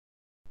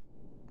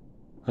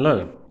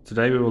Hello,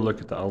 today we will look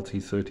at the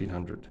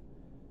LT1300.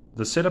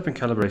 The setup and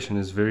calibration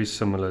is very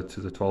similar to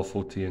the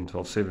 1240 and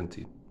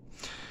 1270.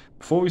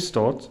 Before we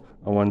start,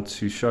 I want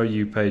to show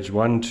you page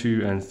 1,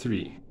 2 and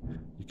 3.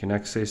 You can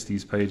access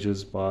these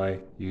pages by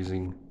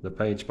using the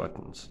page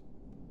buttons.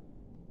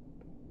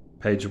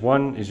 Page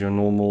 1 is your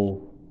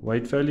normal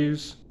weight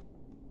values.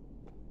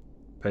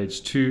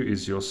 Page 2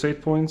 is your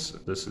set points.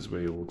 This is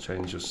where you will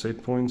change your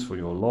set points for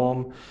your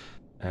alarm.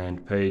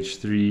 And page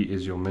 3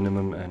 is your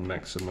minimum and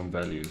maximum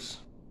values.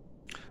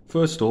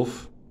 First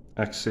off,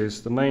 access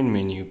the main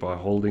menu by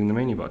holding the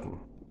menu button.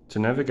 To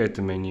navigate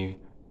the menu,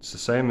 it's the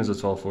same as the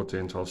 1240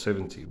 and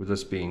 1270, with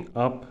this being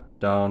up,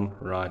 down,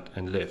 right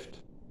and left.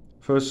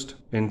 First,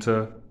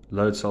 enter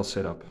load cell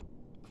setup.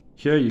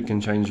 Here you can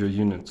change your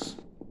units.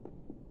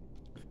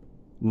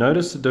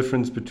 Notice the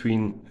difference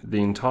between the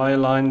entire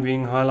line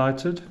being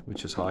highlighted,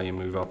 which is how you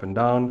move up and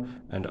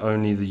down, and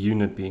only the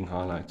unit being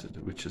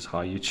highlighted, which is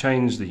how you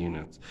change the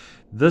unit.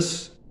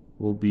 This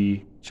will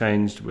be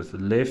changed with the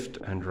left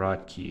and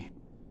right key.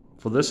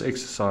 For this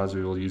exercise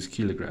we will use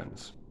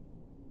kilograms.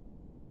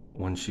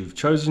 Once you've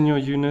chosen your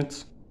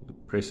unit,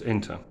 press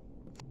enter.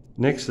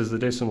 Next is the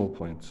decimal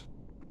point.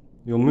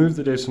 You'll move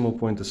the decimal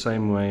point the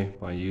same way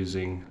by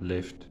using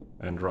left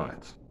and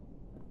right.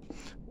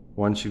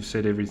 Once you've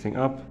set everything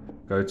up,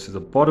 go to the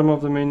bottom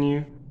of the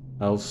menu,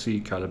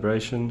 LC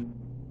calibration,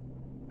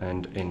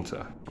 and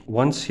enter.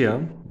 Once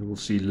here, you will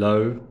see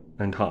low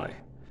and high.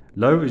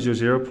 Low is your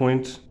 0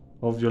 point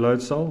of your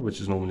load cell, which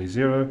is normally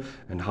 0,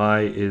 and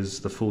high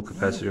is the full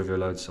capacity of your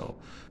load cell.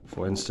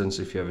 For instance,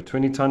 if you have a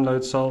 20-ton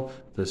load cell,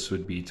 this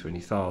would be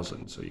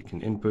 20,000. So you can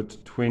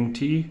input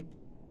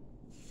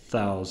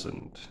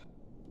 20,000.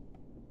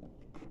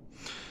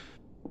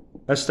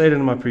 As stated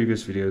in my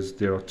previous videos,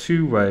 there are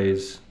two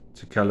ways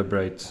to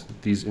calibrate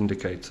these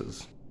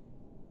indicators.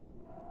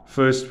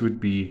 First would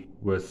be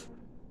with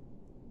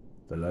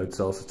the load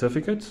cell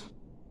certificate,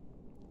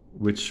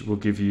 which will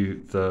give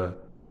you the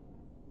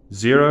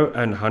 0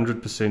 and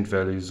 100%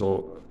 values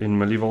or in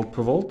millivolt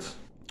per volt,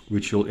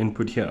 which you'll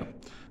input here.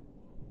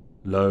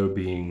 Low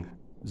being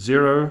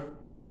 0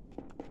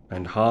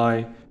 and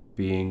high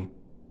being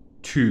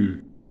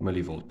 2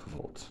 millivolt per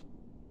volt.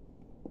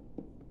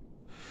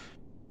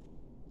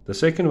 The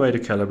second way to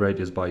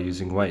calibrate is by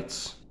using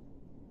weights.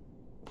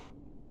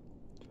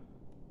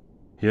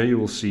 Here you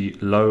will see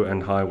low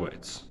and high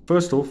weights.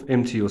 First off,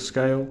 empty your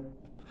scale,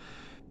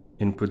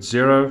 input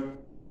 0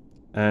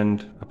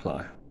 and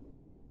apply.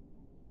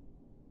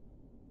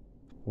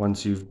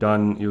 Once you've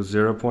done your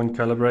 0 point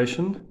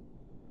calibration,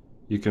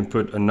 you can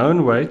put a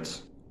known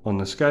weight on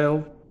the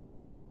scale.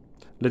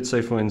 Let's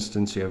say for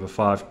instance you have a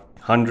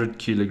 500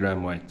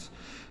 kilogram weight.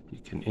 You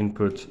can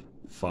input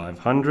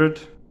 500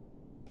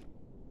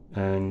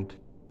 and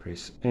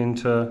press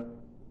enter.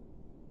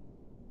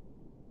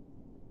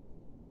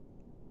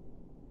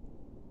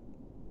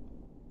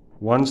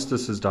 Once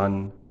this is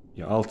done,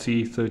 your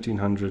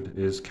LT1300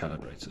 is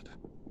calibrated.